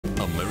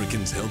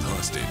Americans held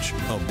hostage,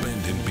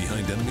 abandoned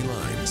behind enemy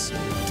lines.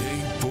 Day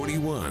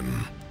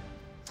 41.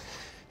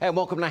 And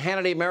welcome to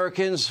Hannity.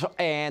 Americans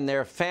and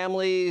their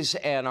families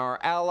and our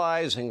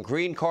allies and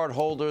green card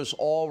holders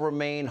all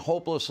remain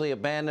hopelessly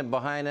abandoned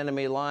behind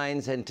enemy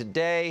lines. And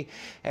today,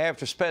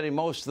 after spending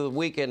most of the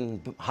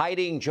weekend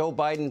hiding, Joe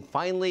Biden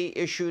finally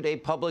issued a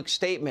public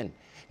statement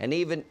and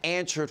even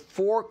answered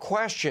 4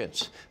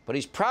 questions. But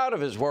he's proud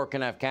of his work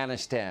in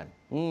Afghanistan.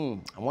 I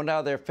wonder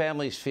how their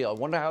families feel. I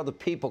wonder how the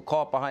people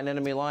caught behind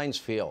enemy lines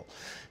feel.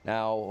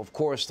 Now, of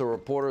course, the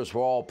reporters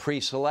were all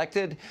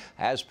pre-selected.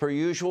 As per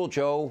usual,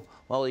 Joe,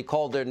 well, he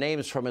called their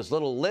names from his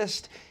little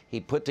list.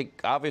 He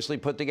obviously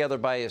put together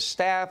by his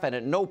staff, and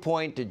at no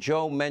point did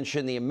Joe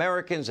mention the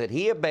Americans that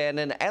he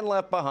abandoned and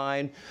left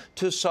behind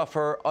to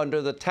suffer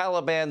under the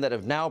Taliban that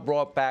have now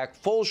brought back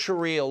full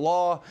Sharia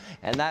law.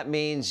 And that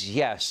means,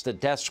 yes, the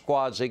death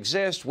squads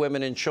exist.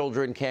 Women and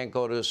children can't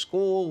go to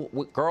school.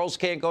 Girls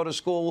can't go to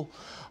school.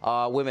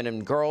 Women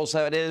and girls,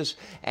 that is.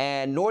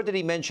 And nor did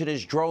he mention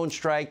his drone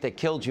strike that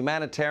killed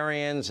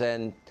humanitarians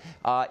and,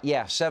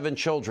 7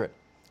 children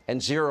and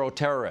 0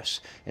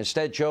 terrorists.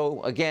 Instead,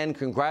 Joe, again,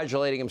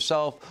 congratulating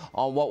himself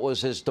on what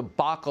was his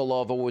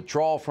debacle of a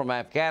withdrawal from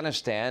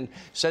Afghanistan,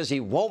 says he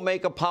won't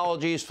make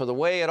apologies for the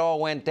way it all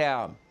went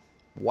down.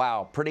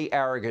 Wow, pretty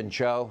arrogant,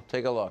 Joe.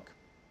 Take a look.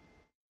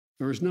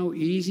 There was no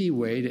easy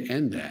way to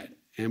end that,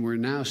 and we're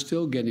now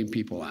still getting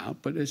people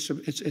out. But it's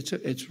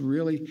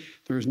really,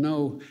 there's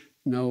no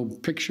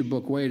picture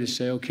book way to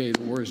say, okay,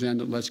 the war's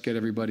ended, let's get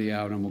everybody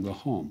out and we'll go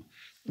home.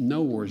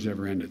 No war's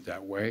ever ended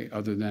that way,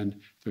 other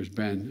than there's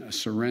been a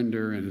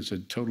surrender and it's a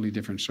totally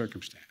different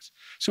circumstance.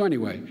 So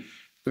anyway,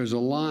 there's a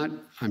lot,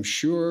 I'm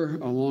sure,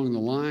 along the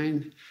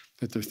line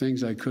that there are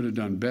things I could have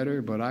done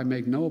better, but I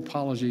make no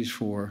apologies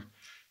for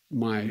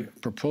my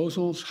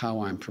proposals,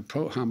 how I'm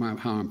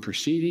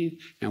proceeding,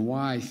 and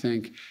why I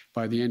think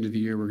by the end of the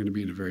year we're going to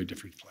be in a very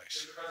different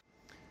place.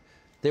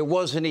 There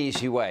was an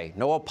easy way.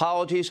 No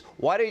apologies.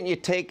 Why didn't you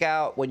take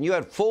out, when you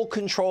had full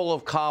control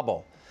of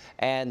Kabul,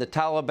 and the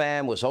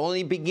Taliban was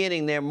only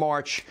beginning their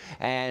march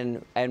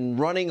and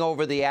running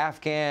over the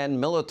Afghan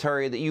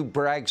military that you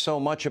bragged so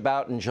much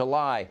about in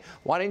July?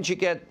 Why didn't you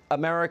get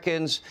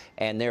Americans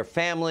and their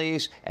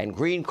families and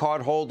green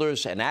card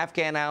holders and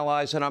Afghan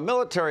allies and our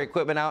military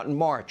equipment out in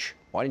March?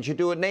 Why didn't you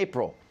do it in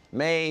April,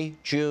 May,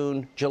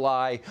 June,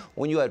 July,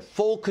 when you had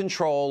full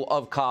control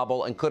of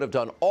Kabul and could have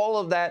done all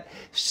of that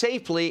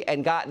safely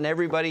and gotten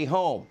everybody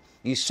home?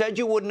 You said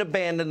you wouldn't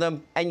abandon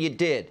them, and you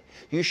did.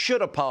 You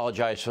should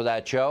apologize for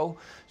that, Joe.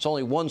 It's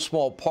only one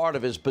small part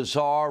of his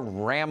bizarre,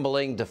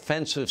 rambling,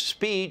 defensive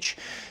speech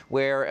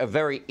where a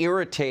very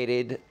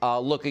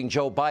irritated-looking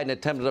Joe Biden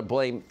attempted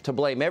to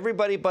blame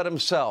everybody but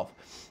himself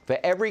for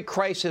every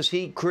crisis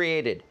he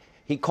created.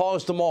 He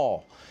caused them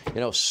all. You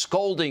know,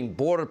 scolding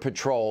Border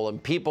Patrol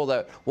and people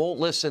that won't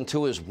listen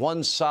to his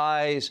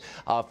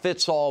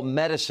one-size-fits-all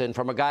medicine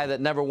from a guy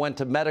that never went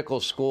to medical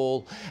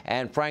school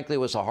and, frankly,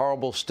 was a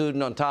horrible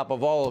student on top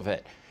of all of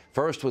it.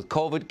 First, with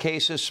COVID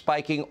cases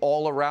spiking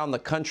all around the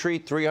country,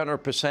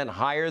 300%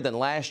 higher than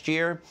last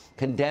year,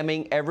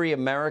 condemning every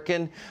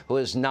American who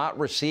has not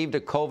received a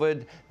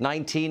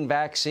COVID-19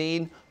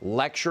 vaccine,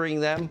 lecturing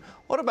them.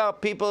 What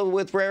about people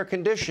with rare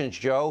conditions,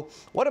 Joe?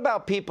 What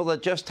about people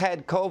that just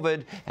had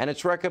COVID and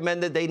it's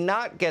recommended they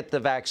not get the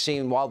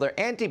vaccine while their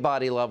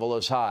antibody level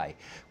is high?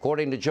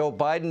 According to Joe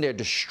Biden, they're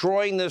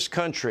destroying this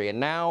country, and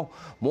now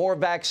more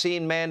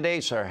vaccine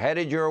mandates are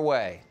headed your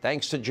way.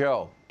 Thanks to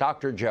Joe,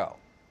 Dr. Joe.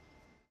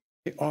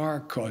 They are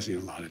causing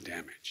a lot of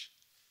damage.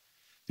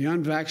 The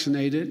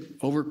unvaccinated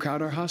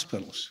overcrowd our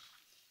hospitals,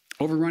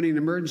 overrunning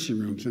emergency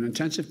rooms and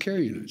intensive care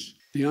units.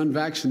 The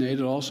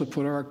unvaccinated also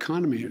put our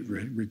economy at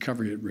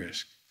recovery at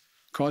risk,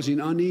 causing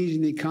unease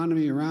in the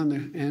economy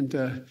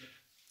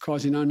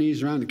causing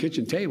unease around the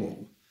kitchen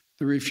table.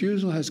 The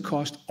refusal has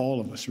cost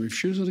all of us. The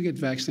refusal to get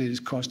vaccinated has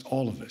cost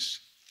all of us.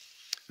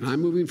 And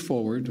I'm moving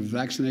forward with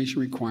vaccination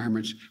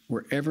requirements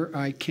wherever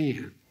I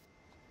can.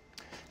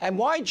 And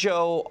why,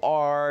 Joe,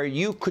 are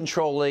you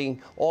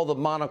controlling all the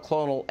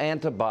monoclonal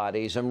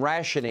antibodies and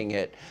rationing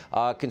it,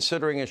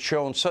 considering it's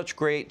shown such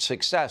great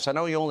success? I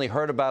know you only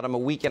heard about them a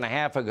week and a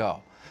half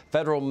ago.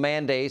 Federal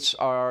mandates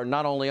are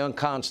not only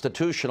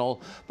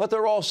unconstitutional, but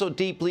they're also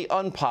deeply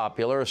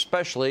unpopular,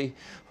 especially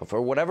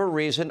for whatever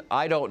reason,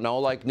 I don't know,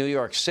 like New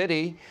York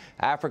City.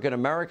 African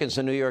Americans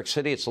in New York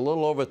City, it's a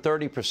little over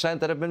 30%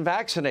 that have been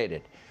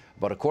vaccinated.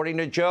 But according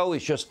to Joe,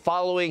 he's just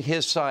following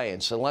his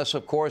science, unless,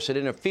 of course, it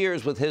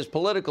interferes with his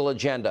political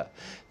agenda.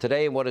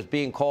 Today, what is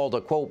being called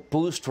a, quote,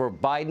 boost for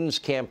Biden's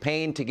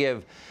campaign to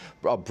give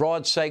a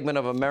broad segment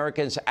of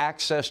Americans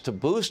access to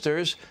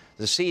boosters,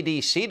 the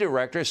CDC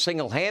director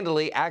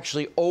single-handedly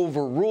actually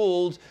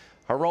overruled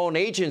her own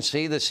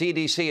agency, the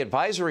CDC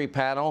Advisory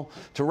Panel,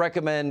 to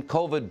recommend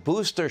COVID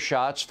booster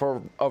shots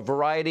for a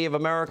variety of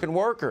American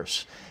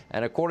workers.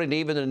 And according to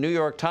even the New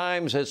York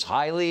Times, it's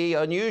highly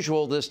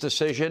unusual, this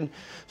decision.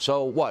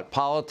 So what,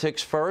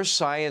 politics first,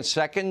 science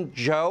second,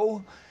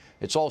 Joe?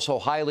 It's also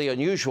highly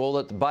unusual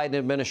that the Biden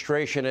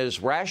administration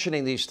is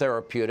rationing these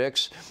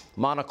therapeutics,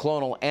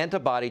 monoclonal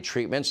antibody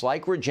treatments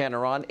like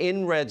Regeneron,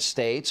 in red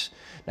states.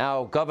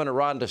 Now, Governor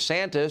Ron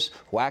DeSantis,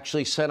 who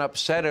actually sent up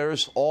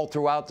senators all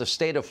throughout the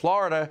state of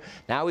Florida,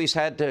 now he's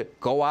had to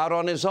go out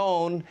on his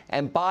own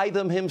and buy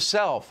them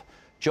himself.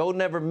 Joe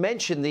never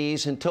mentioned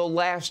these until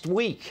last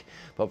week.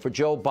 But for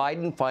Joe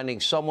Biden, finding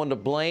someone to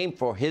blame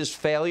for his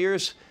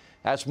failures,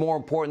 that's more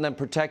important than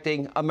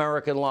protecting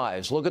American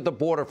lives. Look at the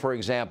border, for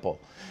example.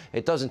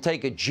 It doesn't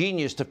take a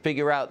genius to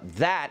figure out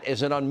that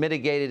is an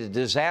unmitigated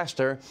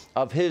disaster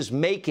of his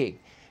making,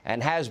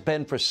 and has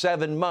been for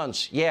 7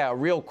 months. Yeah, a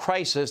real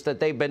crisis that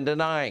they've been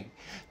denying.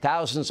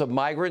 Thousands of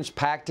migrants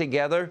packed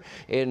together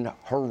in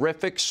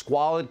horrific,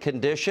 squalid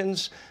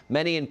conditions.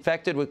 Many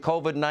infected with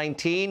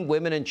COVID-19.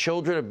 Women and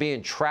children are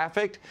being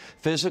trafficked.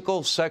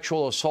 Physical,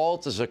 sexual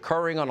assault is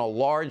occurring on a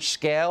large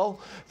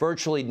scale.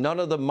 Virtually none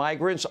of the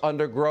migrants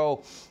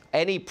undergo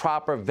any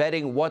proper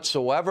vetting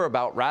whatsoever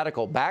about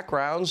radical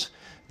backgrounds.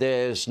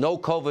 There's no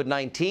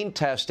COVID-19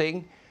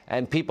 testing,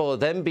 and people are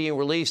then being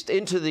released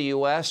into the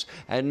U.S.,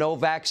 and no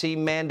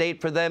vaccine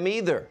mandate for them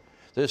either.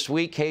 This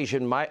week,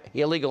 Asian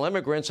illegal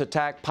immigrants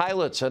attacked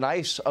pilots and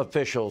ICE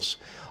officials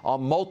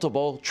on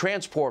multiple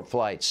transport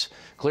flights.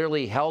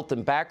 Clearly, health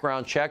and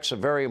background checks are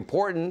very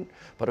important,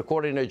 but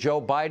according to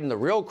Joe Biden, the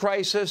real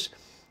crisis,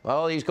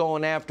 well, he's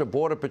going after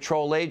Border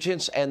Patrol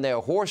agents and their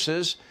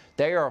horses.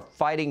 They are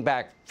fighting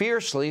back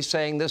fiercely,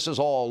 saying this is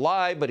all a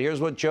lie, but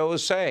here's what Joe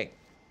is saying.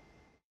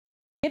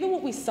 Given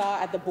what we saw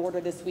at the border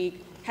this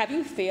week, have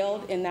you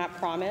failed in that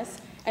promise?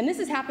 And this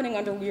is happening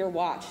under your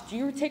watch. Do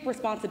you take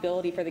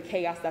responsibility for the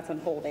chaos that's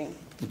unfolding?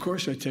 Of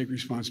course I take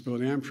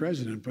responsibility. I'm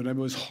president, but it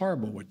was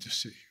horrible what to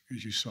see,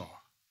 as you saw.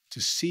 To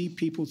see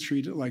people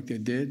treated like they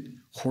did,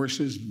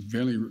 horses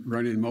barely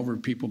running them over,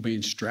 people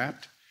being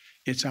strapped,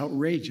 it's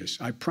outrageous.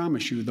 I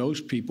promise you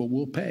those people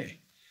will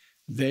pay.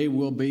 They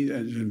will be,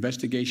 there's an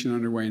investigation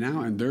underway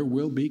now, and there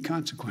will be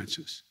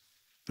consequences.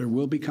 There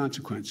will be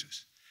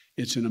consequences.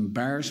 It's an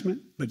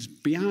embarrassment, but it's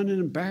beyond an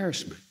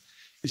embarrassment.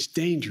 It's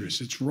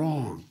dangerous. It's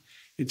wrong.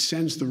 It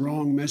sends the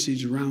wrong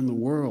message around the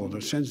world.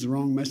 It sends the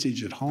wrong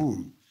message at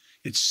home.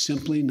 It's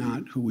simply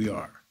not who we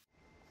are.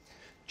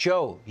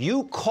 Joe,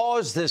 you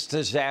caused this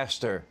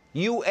disaster.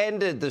 You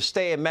ended the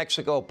stay in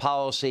Mexico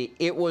policy.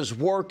 It was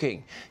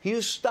working.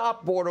 You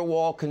stopped border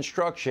wall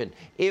construction.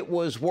 It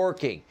was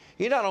working.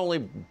 You not only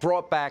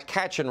brought back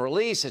catch and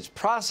release, it's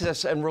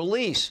process and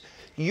release.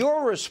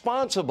 You're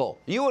responsible.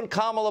 You and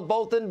Kamala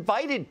both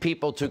invited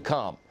people to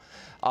come.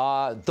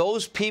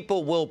 Those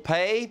people will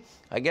pay.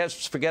 I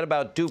guess forget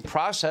about due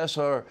process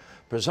or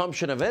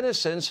presumption of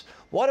innocence.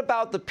 What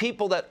about the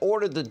people that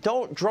ordered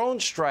the drone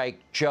strike,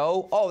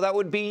 Joe? Oh, that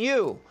would be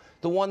you,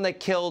 the one that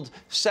killed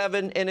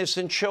 7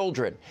 innocent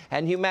children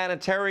and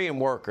humanitarian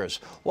workers.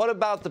 What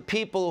about the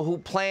people who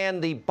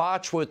planned the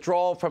botched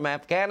withdrawal from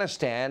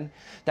Afghanistan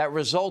that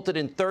resulted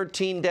in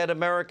 13 dead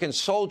American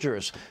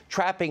soldiers,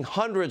 trapping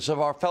hundreds of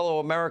our fellow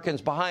Americans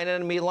behind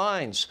enemy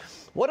lines?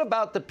 What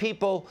about the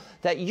people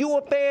that you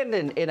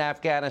abandoned in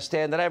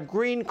Afghanistan that have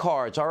green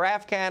cards, our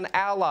Afghan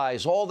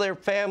allies, all their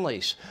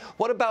families?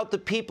 What about the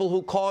people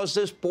who caused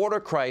this border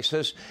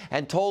crisis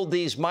and told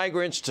these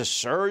migrants to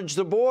surge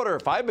the border?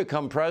 If I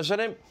become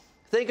president,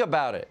 think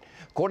about it.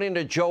 According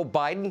to Joe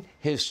Biden,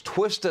 his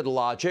twisted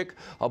logic,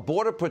 a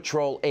Border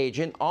Patrol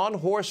agent on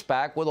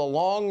horseback with a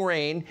long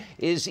rein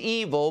is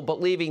evil,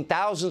 but leaving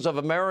thousands of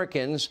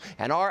Americans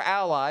and our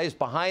allies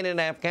behind in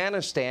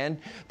Afghanistan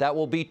that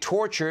will be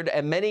tortured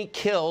and many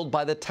killed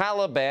by the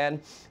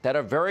Taliban that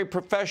are very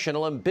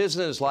professional and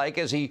businesslike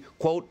as he,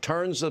 quote,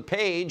 turns the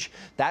page.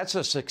 That's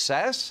a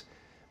success?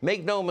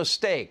 Make no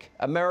mistake,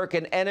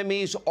 American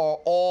enemies are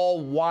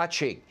all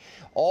watching.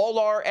 All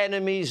our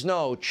enemies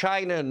know,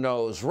 China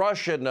knows,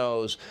 Russia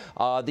knows,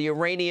 the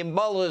Iranian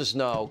mullahs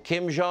know,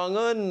 Kim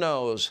Jong-un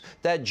knows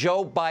that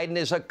Joe Biden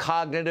is a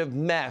cognitive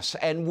mess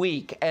and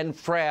weak and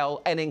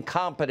frail and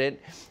incompetent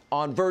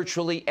on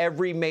virtually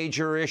every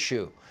major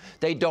issue.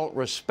 They don't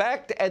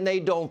respect and they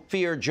don't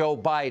fear Joe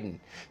Biden.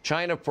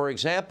 China, for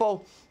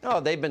example,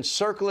 they've been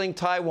circling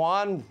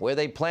Taiwan, where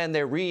they plan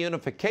their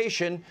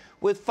reunification,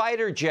 with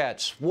fighter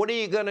jets. What are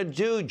you going to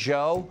do,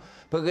 Joe?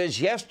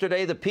 Because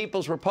yesterday, the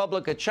People's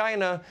Republic of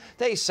China,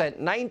 they sent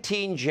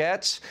 19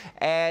 jets,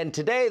 and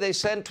today they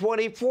sent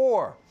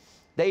 24.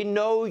 They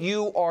know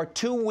you are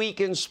too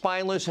weak and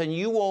spineless, and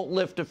you won't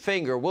lift a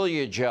finger, will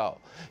you, Joe?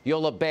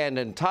 You'll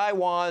abandon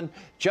Taiwan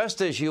just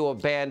as you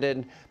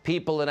abandoned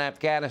people in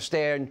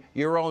Afghanistan,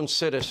 your own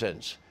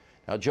citizens.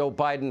 Now, Joe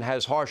Biden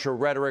has harsher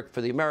rhetoric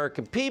for the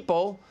American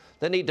people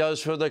than he does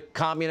for the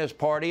Communist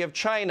Party of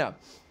China.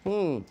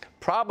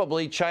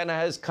 Probably China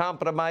has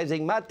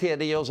compromising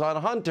materials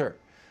on Hunter.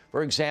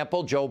 For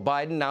example, Joe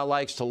Biden now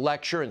likes to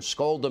lecture and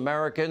scold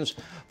Americans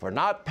for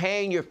not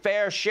paying your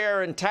fair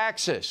share in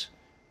taxes,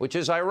 which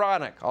is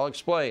ironic. I'll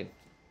explain.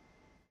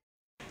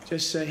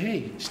 Just say,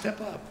 hey, step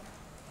up.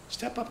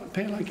 Step up and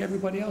pay like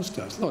everybody else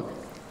does. Look,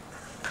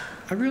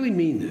 I really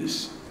mean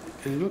this.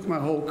 And look at my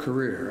whole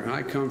career. And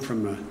I come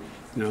from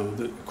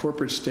the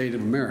corporate state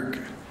of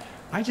America.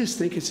 I just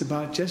think it's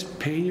about just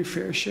paying your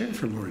fair share,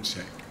 for Lord's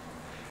sake.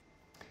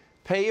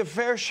 Pay your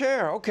fair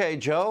share. Okay,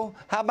 Joe.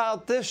 How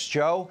about this,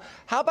 Joe?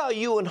 How about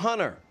you and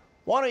Hunter?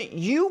 Why don't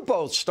you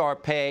both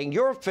start paying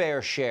your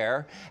fair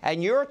share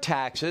and your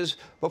taxes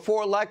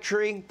before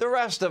lecturing the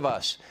rest of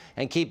us?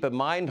 And keep in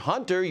mind,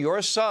 Hunter,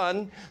 your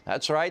son,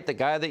 that's right, the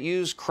guy that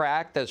used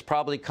crack that's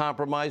probably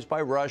compromised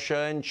by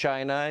Russia and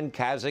China and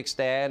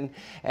Kazakhstan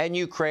and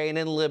Ukraine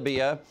and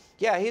Libya.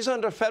 Yeah, he's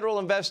under federal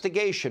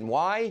investigation.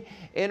 Why?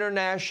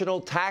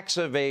 International tax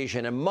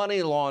evasion and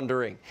money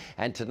laundering.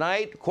 And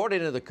tonight,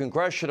 according to the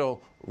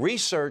Congressional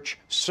Research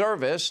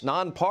Service,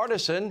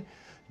 nonpartisan,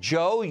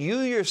 Joe, you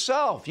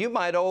yourself, you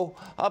might owe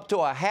up to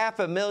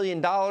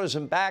 $500,000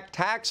 in back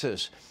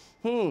taxes.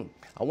 I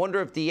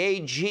wonder if the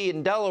AG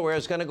in Delaware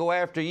is going to go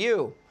after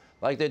you,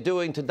 like they're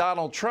doing to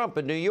Donald Trump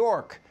in New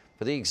York,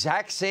 for the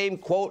exact same,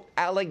 quote,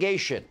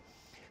 allegation.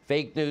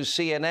 Fake news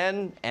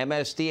CNN,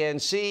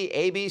 MSDNC,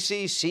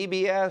 ABC,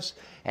 CBS,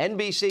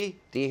 NBC.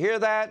 Do you hear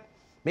that?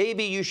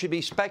 Maybe you should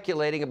be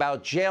speculating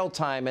about jail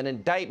time and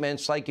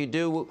indictments like you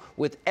do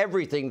with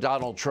everything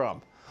Donald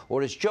Trump.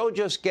 Or does Joe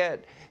just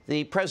get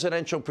the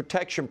Presidential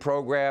Protection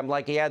Program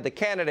like he had the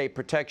Candidate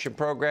Protection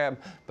Program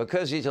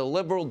because he's a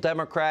liberal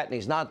Democrat and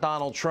he's not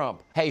Donald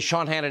Trump? Hey,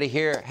 Sean Hannity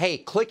here. Hey,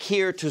 click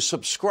here to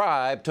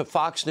subscribe to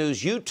Fox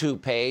News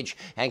YouTube page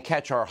and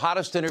catch our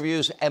hottest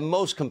interviews and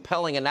most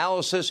compelling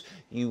analysis.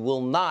 You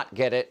will not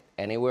get it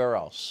anywhere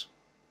else.